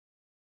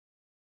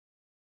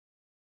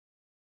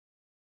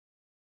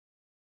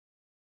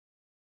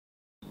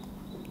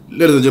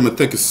Ladies and gentlemen,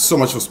 thank you so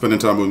much for spending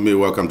time with me.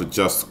 Welcome to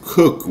Just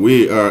Cook.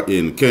 We are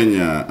in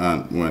Kenya,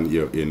 and when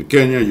you're in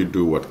Kenya, you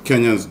do what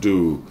Kenyans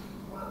do: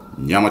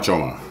 Nyama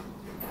Choma,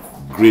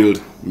 grilled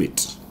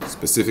meat,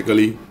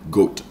 specifically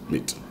goat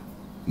meat,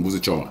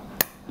 mbuzi choma.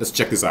 Let's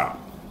check this out.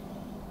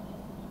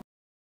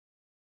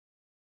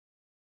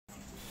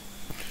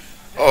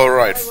 All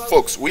right,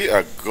 folks, we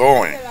are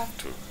going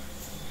to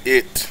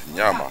eat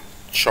Nyama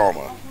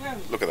Choma.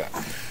 Look at that.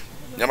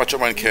 Nyama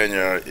Choma in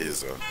Kenya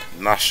is a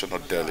national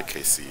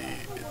delicacy.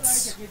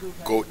 It's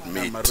goat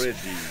meat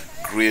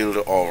grilled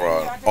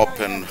over an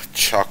open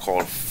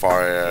charcoal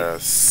fire,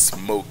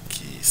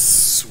 smoky,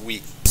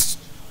 sweet,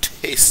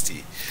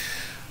 tasty.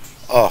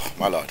 Oh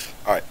my lord.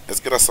 Alright, let's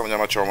get us some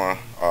Nyama Choma.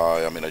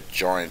 I'm in a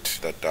joint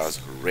that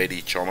does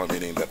ready choma,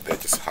 meaning that they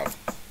just have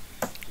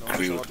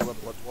grilled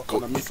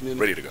goat meat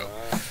ready to go.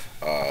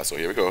 So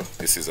here we go.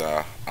 This is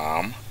a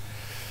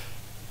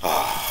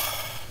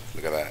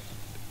look at that.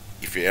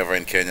 If you're ever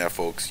in Kenya,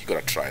 folks, you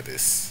gotta try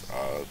this.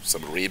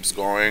 Some ribs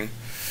going.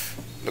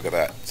 Look at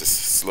that, just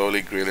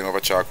slowly grilling over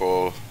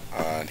charcoal.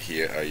 And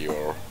here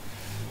are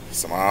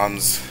some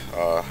arms.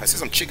 I see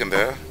some chicken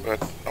there,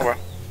 but oh well.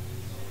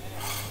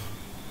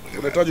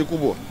 Unahitaji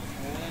kubwa.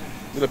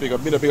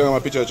 Mimi napiga kama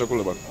picha ya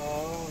chakula bana.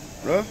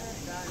 Eh?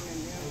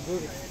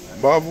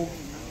 Babu.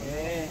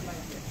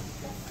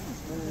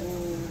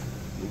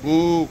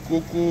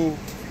 Kuku.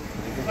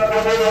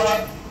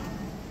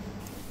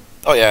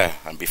 Oh yeah,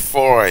 and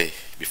before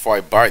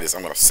I buy this,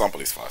 I'm gonna sample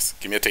this first.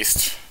 Give me a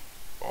taste.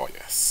 Oh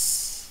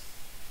yes.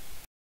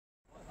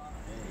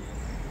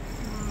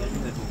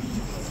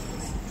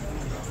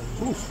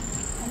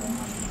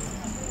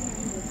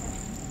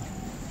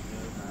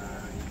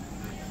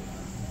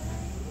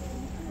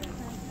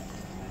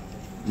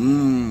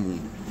 Mmm.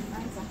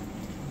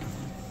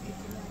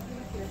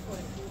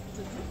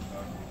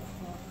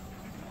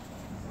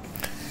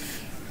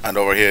 And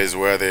over here is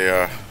where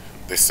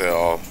they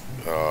sell.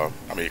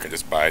 I mean, you can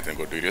just buy it and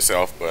go do it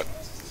yourself, but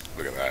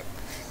look at that.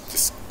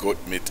 Just goat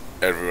meat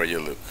everywhere you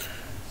look.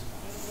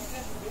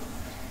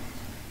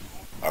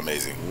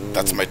 Amazing.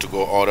 That's my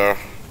to-go order.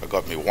 I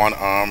got me one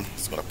arm.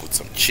 Just gonna put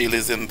some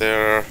chilies in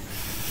there.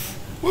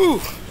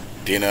 Woo!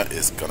 Dinner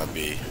is gonna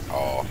be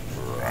all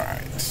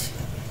right.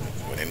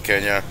 When in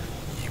Kenya,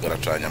 you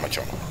gotta try Nyama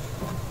Choma.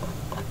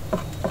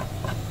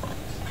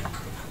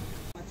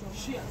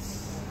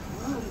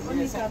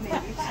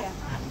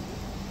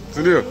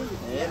 Sindio?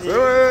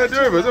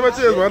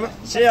 Cheers, man.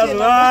 Cheers,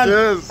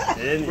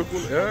 man.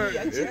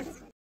 Cheers.